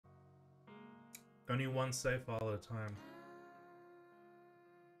Only one save file at a time.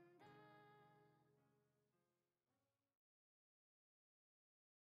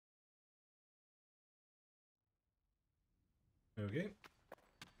 Okay.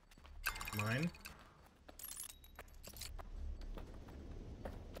 Mine.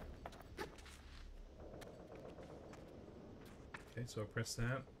 Okay, so I'll press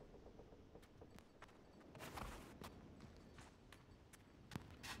that.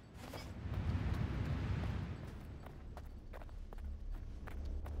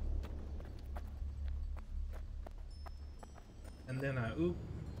 And then oop.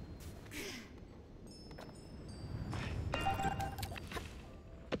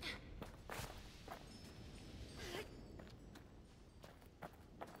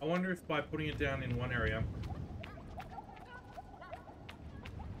 I wonder if by putting it down in one area,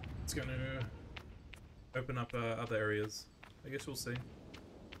 it's going to open up other areas. I guess we'll see.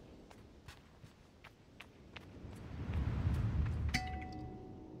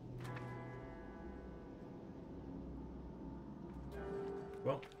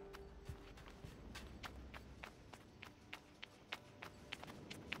 Well.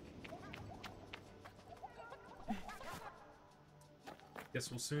 Guess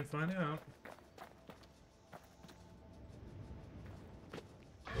we'll soon find out.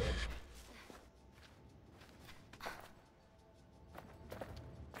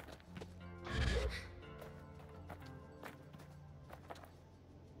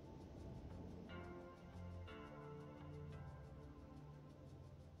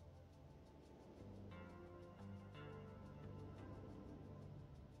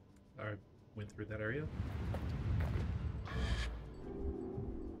 I went through that area.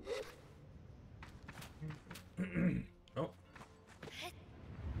 Oh.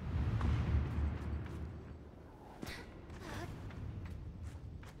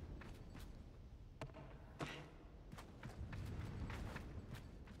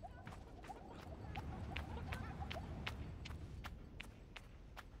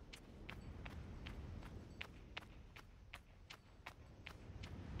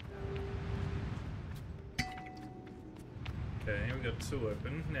 Okay, we got two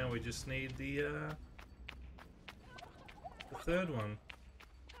open. Now we just need the third one.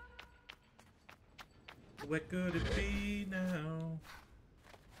 Where could it be now?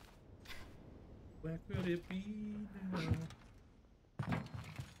 Where could it be now?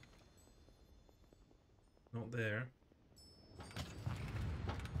 Not there.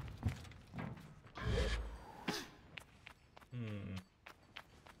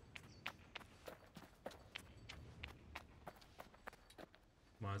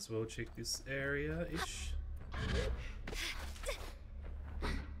 Might as well check this area-ish.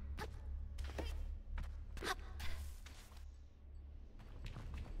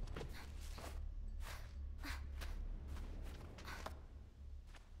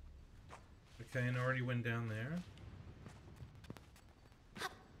 Okay, and I already went down there.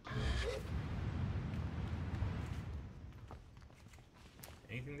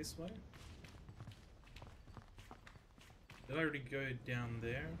 Anything this way? Did I already go down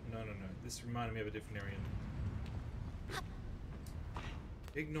there? No. This reminded me of a different area.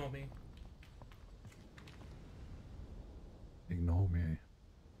 Ignore me. Ignore me.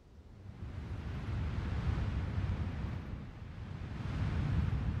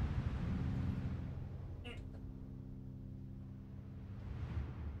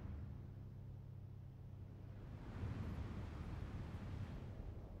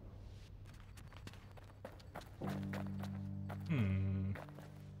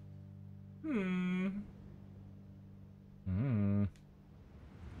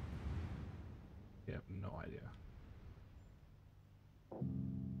 You have no idea.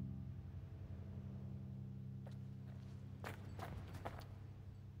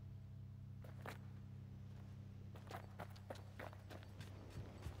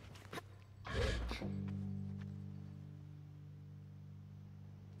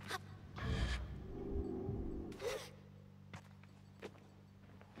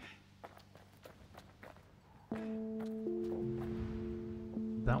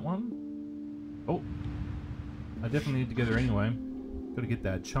 That one? Oh, I definitely need to get her anyway. Gotta get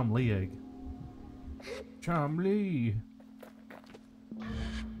that Chum Lee egg. Chum Lee!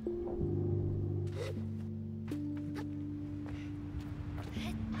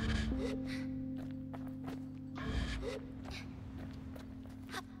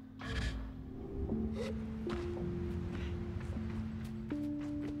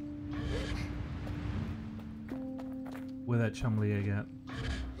 Where that Chum Lee egg at?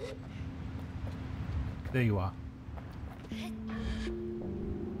 There you are.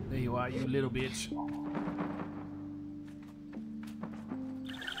 There you you are, you little bitch.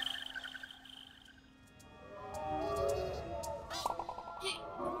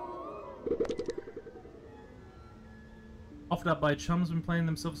 Offered up by chums when playing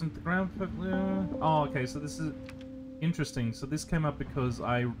themselves into the ground. Oh, okay, so this is interesting. So this came up because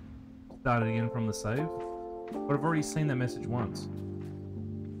I started again from the save. But I've already seen that message once.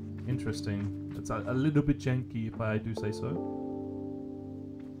 Interesting. It's a little bit janky, if I do say so.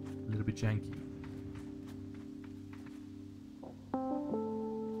 A little bit janky.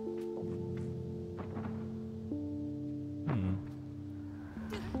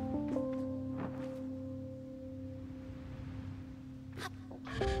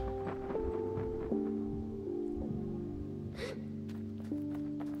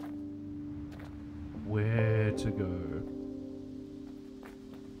 Where to go?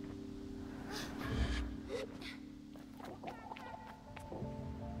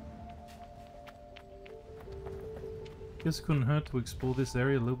 Guess it couldn't hurt to explore this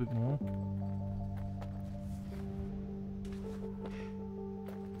area a little bit more.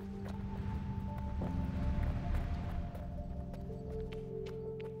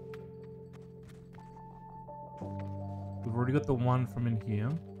 We've already got the one from in here.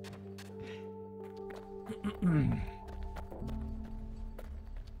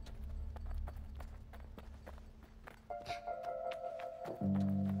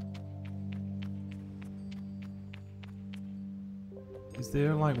 Is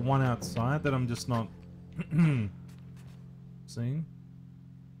there like one outside that I'm just not seeing?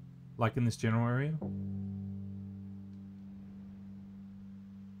 Like in this general area?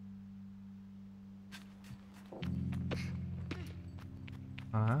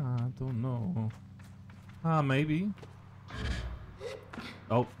 I don't know. Ah, maybe.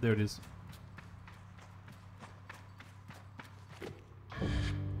 Oh, there it is.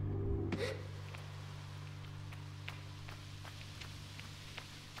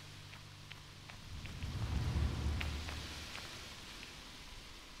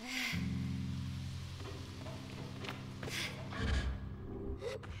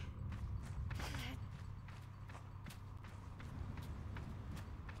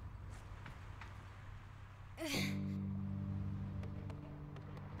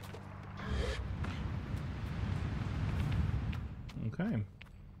 Okay.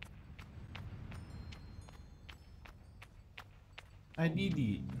 I did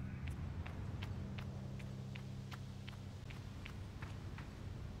it.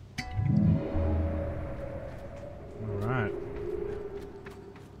 Alright.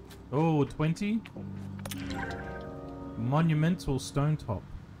 Oh, 20? Monumental stone top.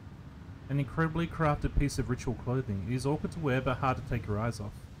 An incredibly crafted piece of ritual clothing. It is awkward to wear but hard to take your eyes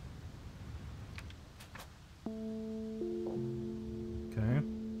off. Okay.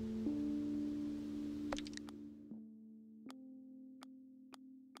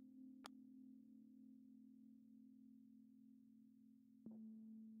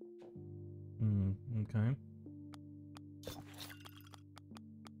 Okay.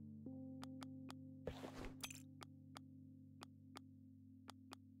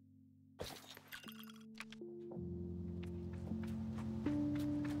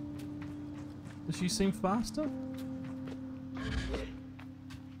 Does she seem faster?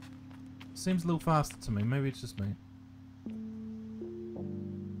 Seems a little faster to me. Maybe it's just me.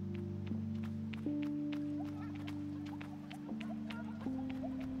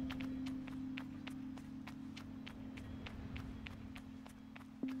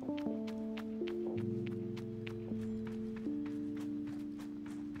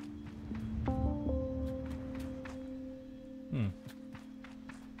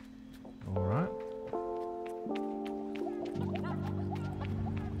 All right.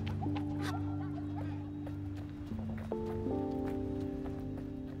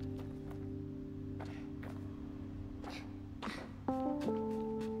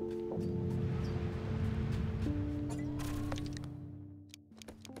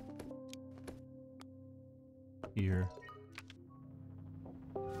 Here.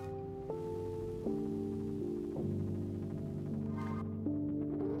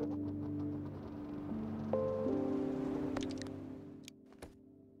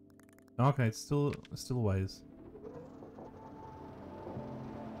 Okay, it's still a ways.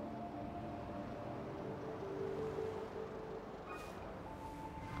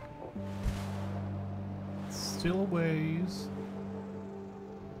 Still a ways.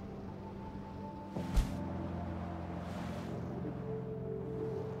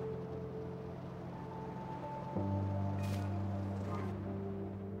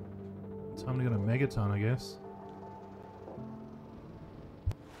 Time to get a megaton, I guess.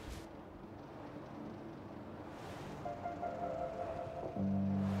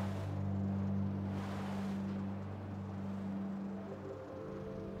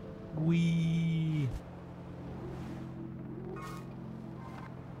 Wee.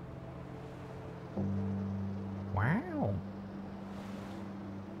 Wow.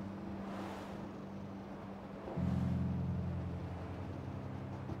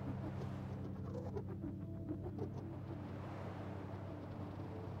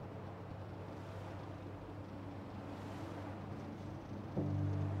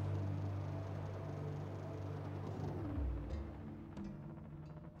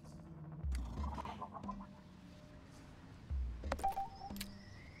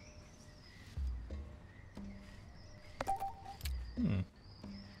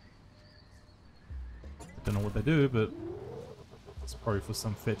 I don't know what they do, but it's probably for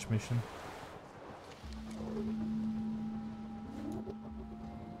some fetch mission.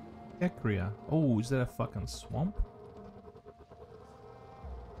 Ekria. Oh, is that a fucking swamp?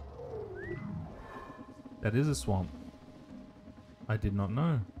 That is a swamp. I did not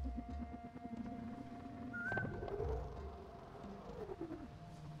know.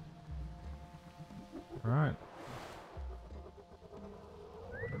 Right.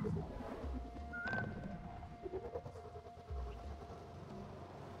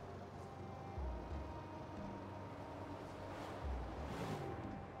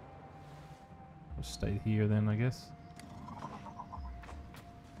 We'll stay here then, I guess.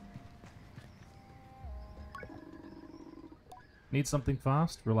 Need something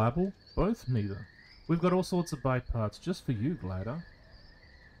fast, reliable? Both? Neither. We've got all sorts of bike parts just for you, Glider.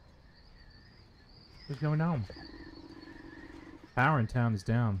 What's going on? Power in town is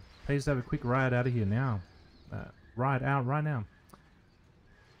down. Pays to have a quick ride out of here now. Ride out right now.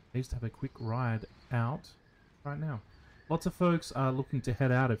 Pays to have a quick ride out right now. Lots of folks are looking to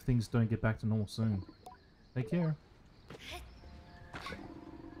head out if things don't get back to normal soon. Take care.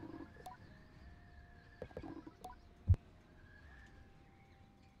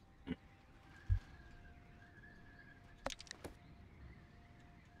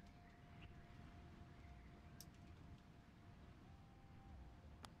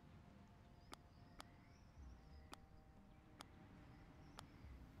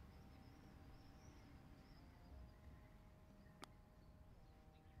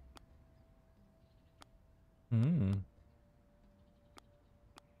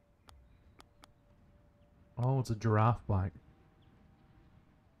 Oh, it's a giraffe bike.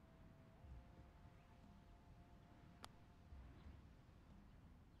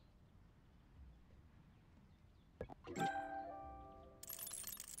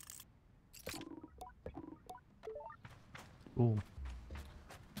 Cool.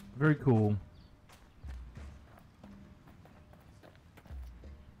 Very cool.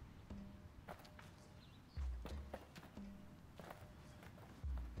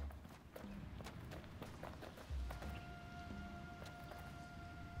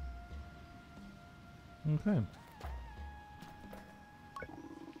 Okay.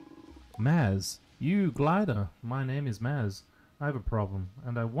 Maz. You, Glider. My name is Maz. I have a problem,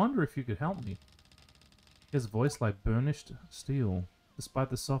 and I wonder if you could help me. He has a voice like burnished steel, despite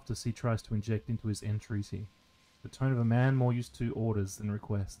the softness he tries to inject into his entreaty. The tone of a man more used to orders than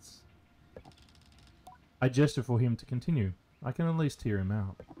requests. I gesture for him to continue. I can at least hear him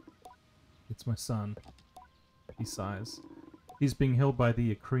out. It's my son. He sighs. He's being held by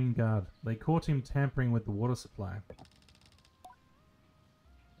the Akreen guard. They caught him tampering with the water supply.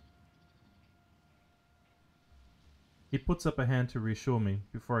 He puts up a hand to reassure me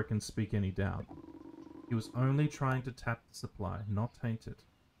before I can speak any doubt. He was only trying to tap the supply, not taint it.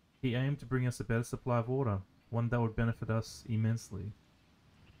 He aimed to bring us a better supply of water, one that would benefit us immensely.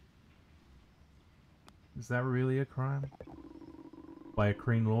 Is that really a crime? By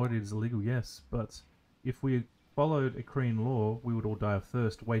Akreen law it is illegal, yes, but if we followed Akreen law, we would all die of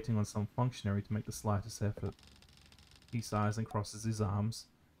thirst, waiting on some functionary to make the slightest effort. He sighs and crosses his arms,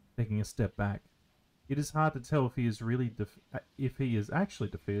 taking a step back. It is hard to tell if he is actually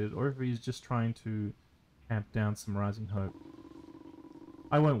defeated, or if he is just trying to tamp down some rising hope.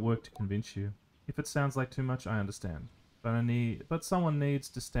 I won't work to convince you. If it sounds like too much, I understand. But someone needs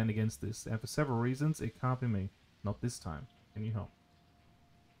to stand against this, and for several reasons, it can't be me. Not this time. Can you help?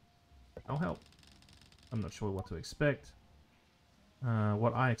 I'll help. I'm not sure what to expect.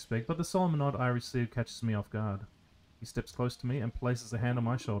 What I expect, but the solemn nod I receive catches me off guard. He steps close to me and places a hand on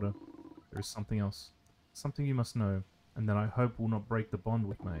my shoulder. There is something else. Something you must know, and that I hope will not break the bond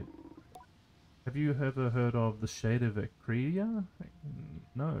we've made. Have you ever heard of the Shade of Ekria?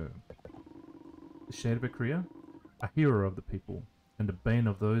 No. The Shade of Ekria? A hero of the people, and a bane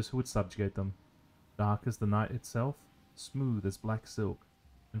of those who would subjugate them. Dark as the night itself, smooth as black silk,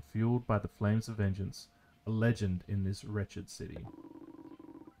 and fueled by the flames of vengeance. A legend in this wretched city.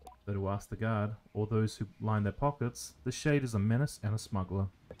 Though to ask the guard, or those who line their pockets, the Shade is a menace and a smuggler.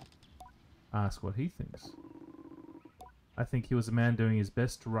 Ask what he thinks. I think he was a man doing his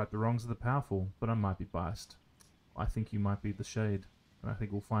best to right the wrongs of the powerful, but I might be biased. I think you might be the Shade, and I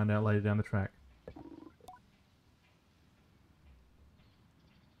think we'll find out later down the track.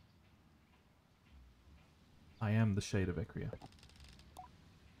 I am the Shade of Ecria.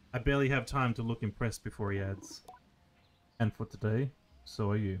 I barely have time to look impressed before he adds. And for today,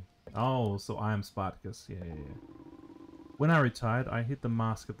 so are you. Oh, so I am Spartacus. Yeah. When I retired, I hid the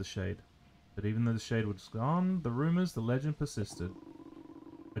mask of the Shade. But even though the Shade was gone, the rumors, the legend persisted.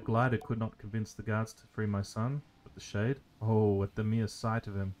 A glider could not convince the guards to free my son, but the Shade? Oh, at the mere sight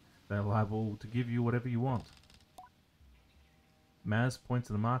of him, they are liable to give you whatever you want. Maz points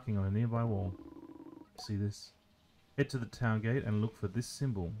to the marking on a nearby wall. See this? Head to the town gate and look for this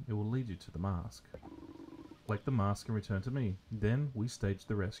symbol. It will lead you to the mask. Collect the mask and return to me. Then we stage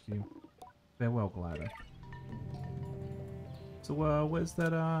the rescue. Farewell, glider. So, where's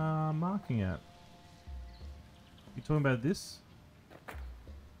that, marking at? You talking about this?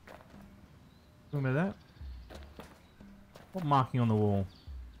 Talking about that? What marking on the wall?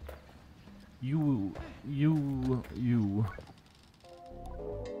 You.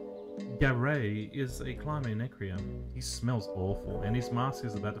 Garay is a climber in Ecria. He smells awful, and his mask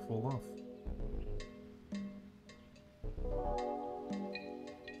is about to fall off.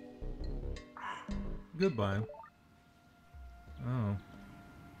 Goodbye. Oh.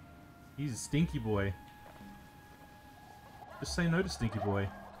 He's a stinky boy. Just say no to stinky boy.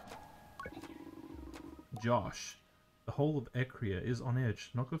 Josh. The whole of Ecria is on edge.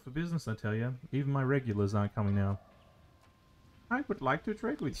 Not good for business, I tell you. Even my regulars aren't coming now. I would like to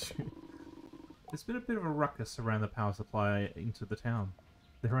trade with you. There's been a bit of a ruckus around the power supply into the town.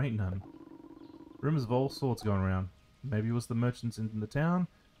 There ain't none. Rumors of all sorts going around. Maybe it was the merchants in the town,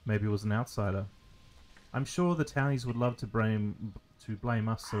 maybe it was an outsider. I'm sure the townies would love to blame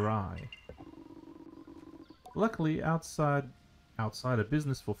us Sarai. Luckily, outsider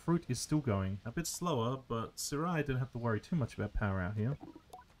business for fruit is still going. A bit slower, but Sarai didn't have to worry too much about power out here.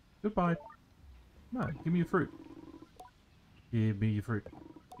 Goodbye. No, give me your fruit. Give me your fruit.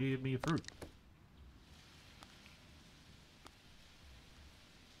 Give me your fruit.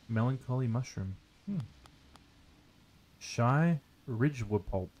 Melancholy mushroom. Shy ridgewood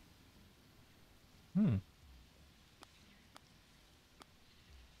pulp.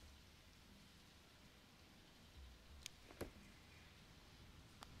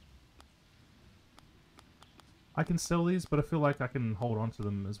 I can sell these, but I feel like I can hold on to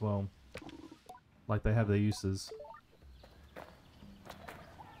them as well. Like they have their uses.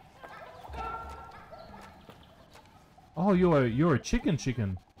 Oh, you're a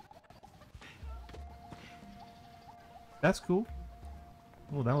chicken. That's cool.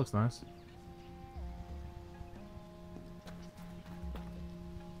 Oh, that looks nice.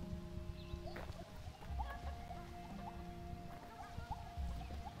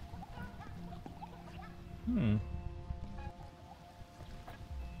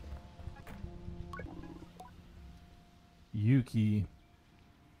 Yuki.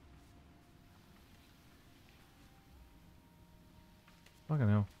 Fucking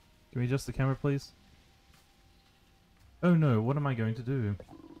hell. Can we adjust the camera, please? Oh no, what am I going to do?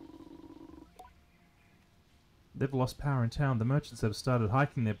 They've lost power in town. The merchants have started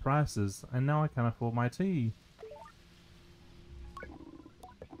hiking their prices, and now I can't afford my tea.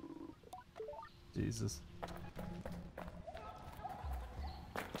 Jesus.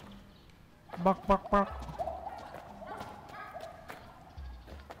 Buck, buck, buck.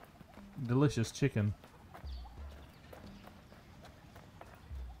 Delicious chicken.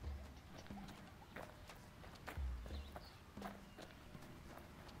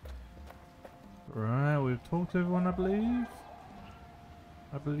 Right, we've talked to everyone, I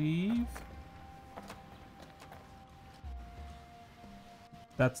believe.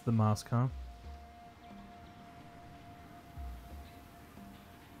 That's the mask, huh?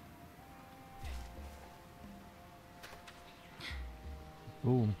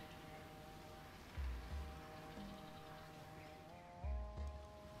 Ooh.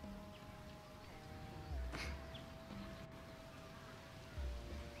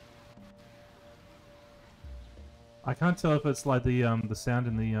 I can't tell if it's like the sound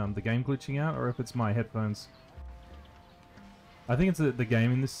in the game glitching out or if it's my headphones. I think it's the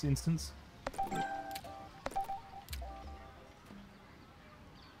game in this instance.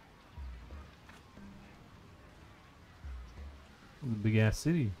 The big ass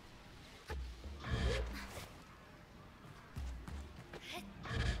city.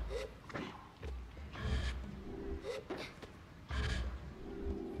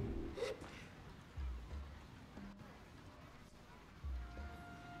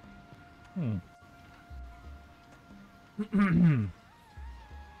 Hmm.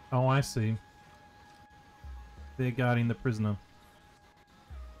 Oh, I see. They're guarding the prisoner.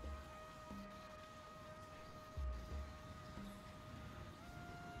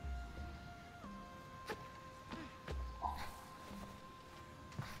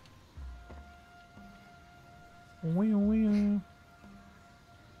 Wee wee.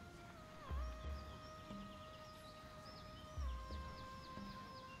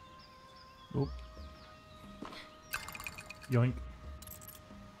 Oh. Yoink.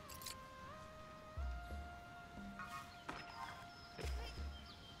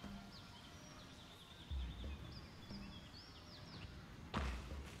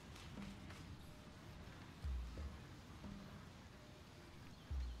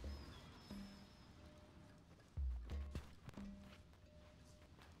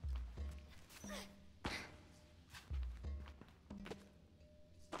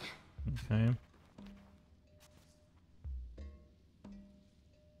 Okay.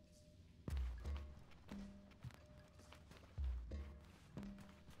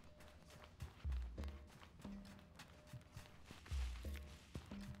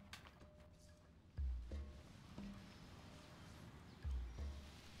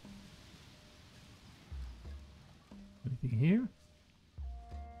 Anything here?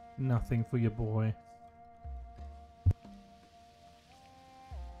 Nothing for your boy.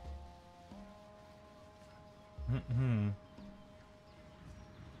 Mm-hmm.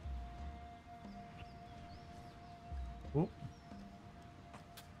 Oh.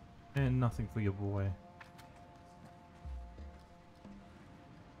 And nothing for your boy.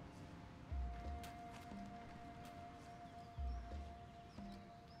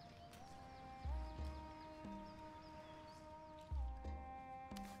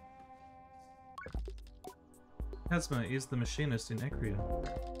 Hazma is the machinist in Ekria.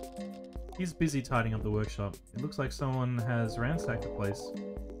 He's busy tidying up the workshop. It looks like someone has ransacked the place.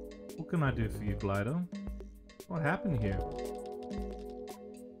 What can I do for you, Glider? What happened here?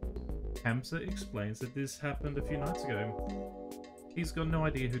 Hamza explains that this happened a few nights ago. He's got no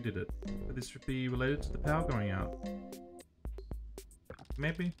idea who did it, but this should be related to the power going out.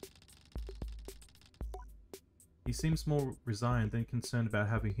 Maybe? He seems more resigned than concerned about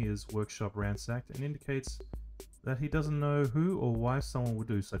having his workshop ransacked and indicates that he doesn't know who or why someone would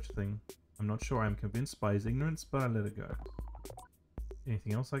do such a thing. I'm not sure I'm convinced by his ignorance, but I let it go.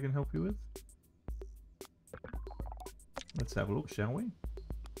 Anything else I can help you with? Let's have a look, shall we?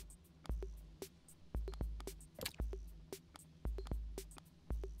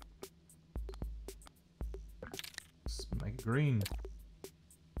 Let's make it green.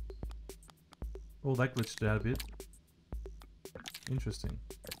 Oh, that glitched out a bit. Interesting.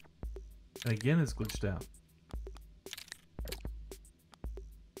 And again it's glitched out.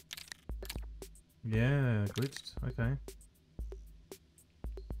 Yeah, glitched. Okay.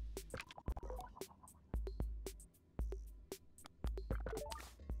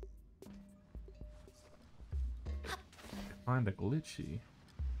 Kinda glitchy.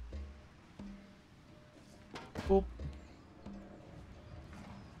 Oh.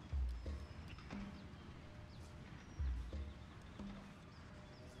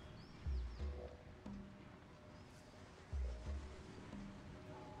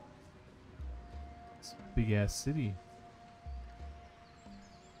 It's a big ass city.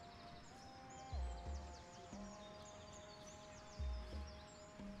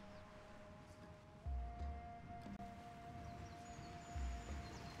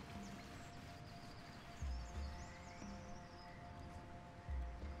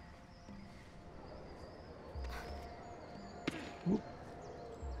 Whoop.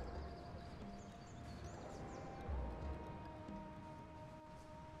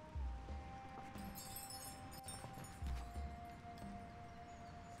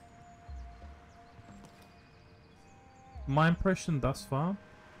 My impression thus far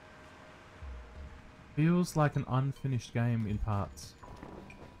feels like an unfinished game in parts.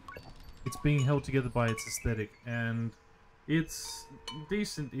 It's being held together by its aesthetic and its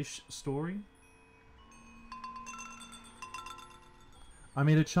decent-ish story. I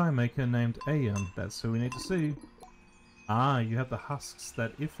meet a chai maker named Ayan. That's who we need to see. Ah, you have the husks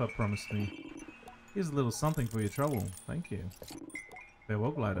that Ifa promised me. Here's a little something for your trouble. Thank you.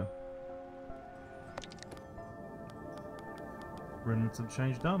 Farewell, Glider. Remnants of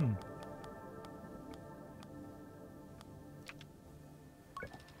change done.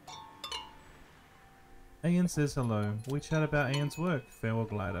 Ayan says hello. We chat about Ayan's work. Farewell,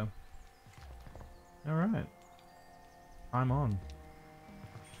 Glider. Alright. I'm on.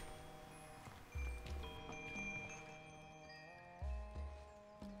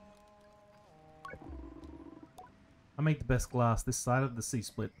 I make the best glass this side of the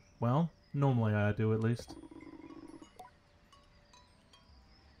C-split. Well, normally I do at least.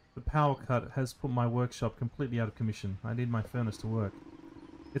 The power cut has put my workshop completely out of commission. I need my furnace to work.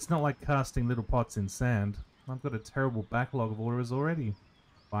 It's not like casting little pots in sand. I've got a terrible backlog of orders already.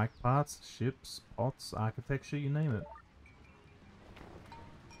 Bike parts, ships, pots, architecture, you name it.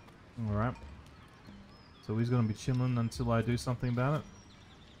 Alright. So he's gonna be chilling until I do something about it.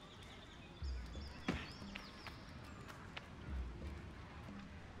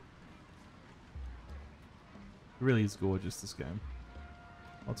 It really is gorgeous, this game.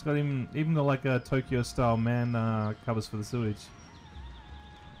 Well, it's got even got like a Tokyo style man covers for the sewage.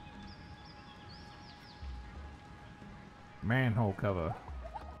 Manhole cover.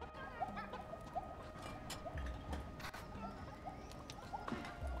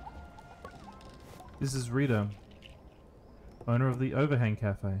 This is Rita, owner of the Overhang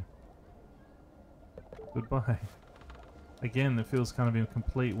Cafe. Goodbye. Again, it feels kind of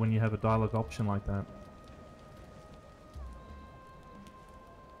incomplete when you have a dialogue option like that.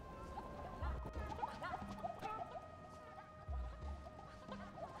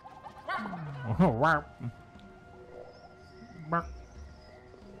 Oh, wow.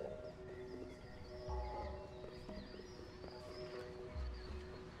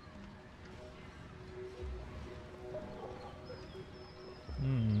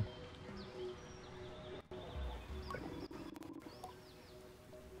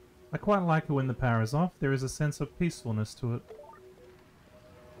 I quite like it when the power is off. There is a sense of peacefulness to it.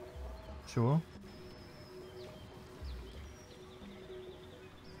 Sure.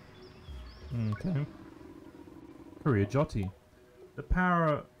 Okay. Courier Jotty. The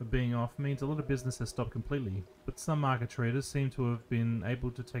power of being off means a lot of business has stopped completely, but some market traders seem to have been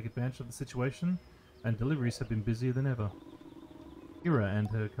able to take advantage of the situation, and deliveries have been busier than ever. Iria and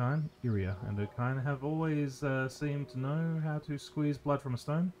her kind have always seemed to know how to squeeze blood from a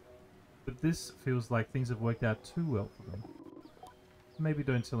stone, but this feels like things have worked out too well for them. Maybe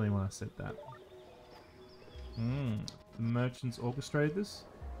don't tell anyone I said that. The merchants orchestrated this?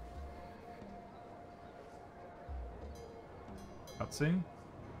 Cutscene?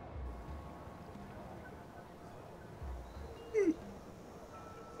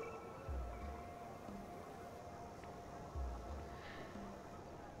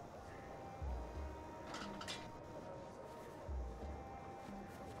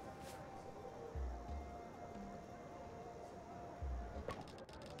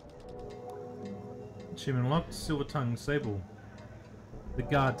 Achievement unlocked, silver-tongued Sable. The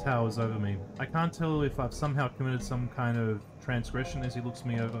guard towers over me. I can't tell if I've somehow committed some kind of transgression as he looks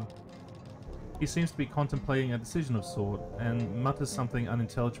me over. He seems to be contemplating a decision of sort, and mutters something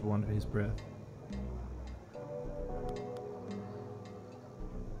unintelligible under his breath.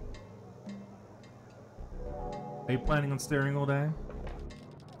 Are you planning on staring all day?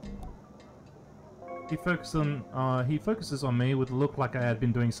 He focuses on me with a look like I had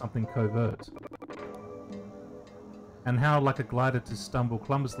been doing something covert. And how like a glider to stumble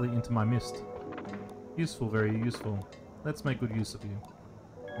clumsily into my mist. Useful, very useful. Let's make good use of you.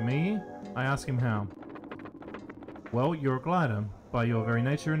 Me? I ask him how. Well, you're a glider, by your very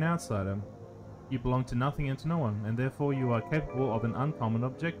nature an outsider. You belong to nothing and to no one, and therefore you are capable of an uncommon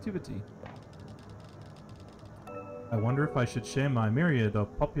objectivity. I wonder if I should share my myriad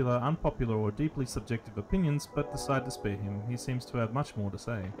of popular, unpopular, or deeply subjective opinions, but decide to spare him. He seems to have much more to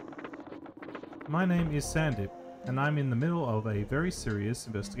say. My name is Sandip, and I'm in the middle of a very serious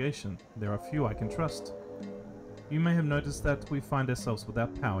investigation. There are few I can trust. You may have noticed that we find ourselves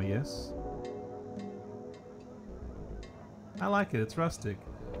without power, yes? I like it, it's rustic.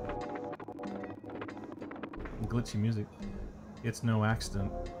 Glitchy music. It's no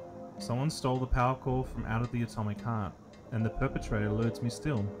accident. Someone stole the power core from out of the atomic heart, and the perpetrator eludes me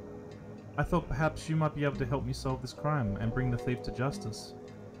still. I thought perhaps you might be able to help me solve this crime and bring the thief to justice.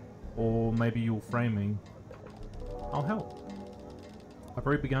 Or maybe you'll frame me. I'll help. I've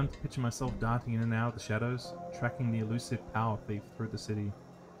already begun to picture myself darting in and out of the shadows, tracking the elusive power thief through the city.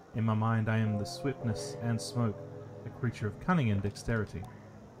 In my mind I am the swiftness and smoke, a creature of cunning and dexterity.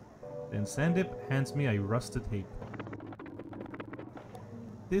 Then Sandip hands me a rusted heap.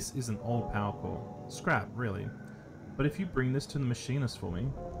 This is an old power core. Scrap, really. But if you bring this to the machinist for me,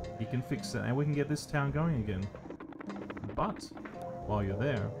 he can fix it and we can get this town going again. But, while you're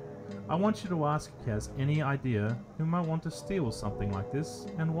there, I want you to ask if he has any idea who might want to steal something like this,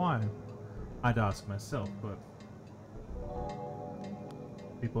 and why. I'd ask myself, but...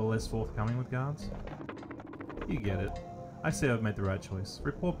 people are less forthcoming with guards? You get it. I say I've made the right choice.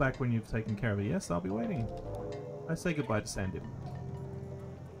 Report back when you've taken care of it. Yes, I'll be waiting. I say goodbye to Sandip.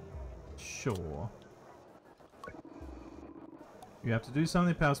 Sure. You have to do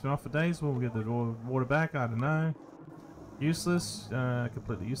something. Power's been off for days. Will we get the water back? I don't know. Useless.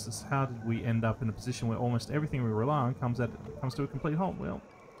 Completely useless. How did we end up in a position where almost everything we rely on comes to a complete halt? Well,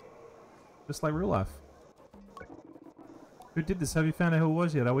 just like real life. Who did this? Have you found out who it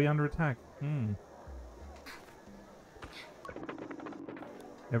was yet? Are we under attack?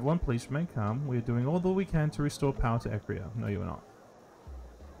 Everyone, please remain calm. We are doing all that we can to restore power to Ekria. No, you're not.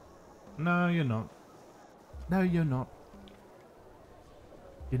 No, you're not. No, you're not.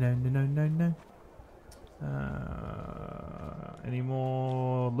 You know, no. Any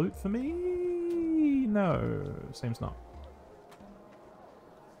more loot for me? No, seems not.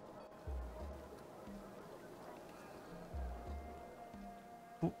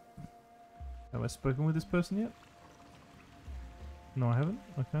 Oh. Have I spoken with this person yet? No, I haven't.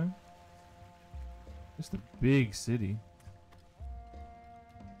 Okay. Just a big city.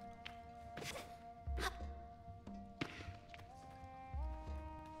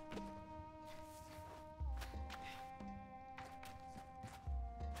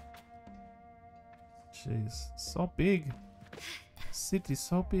 Jeez, so big. City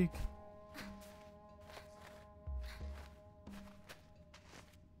so big.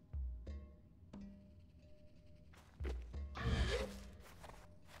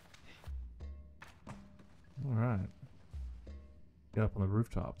 All right. Get up on the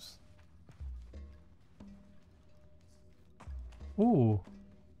rooftops. Ooh,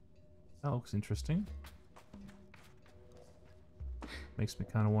 that looks interesting. Makes me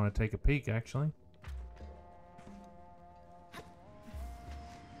kind of want to take a peek, actually.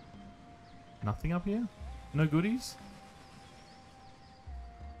 Nothing up here? No goodies?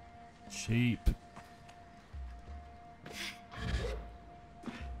 Cheap.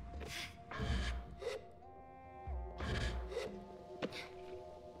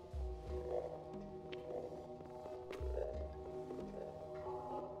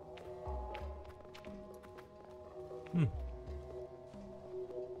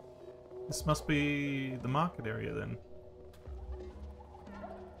 This must be the market area then.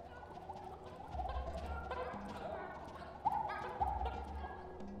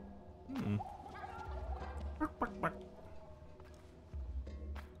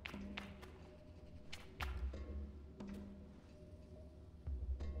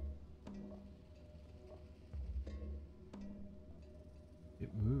 It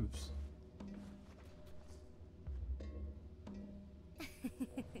moves.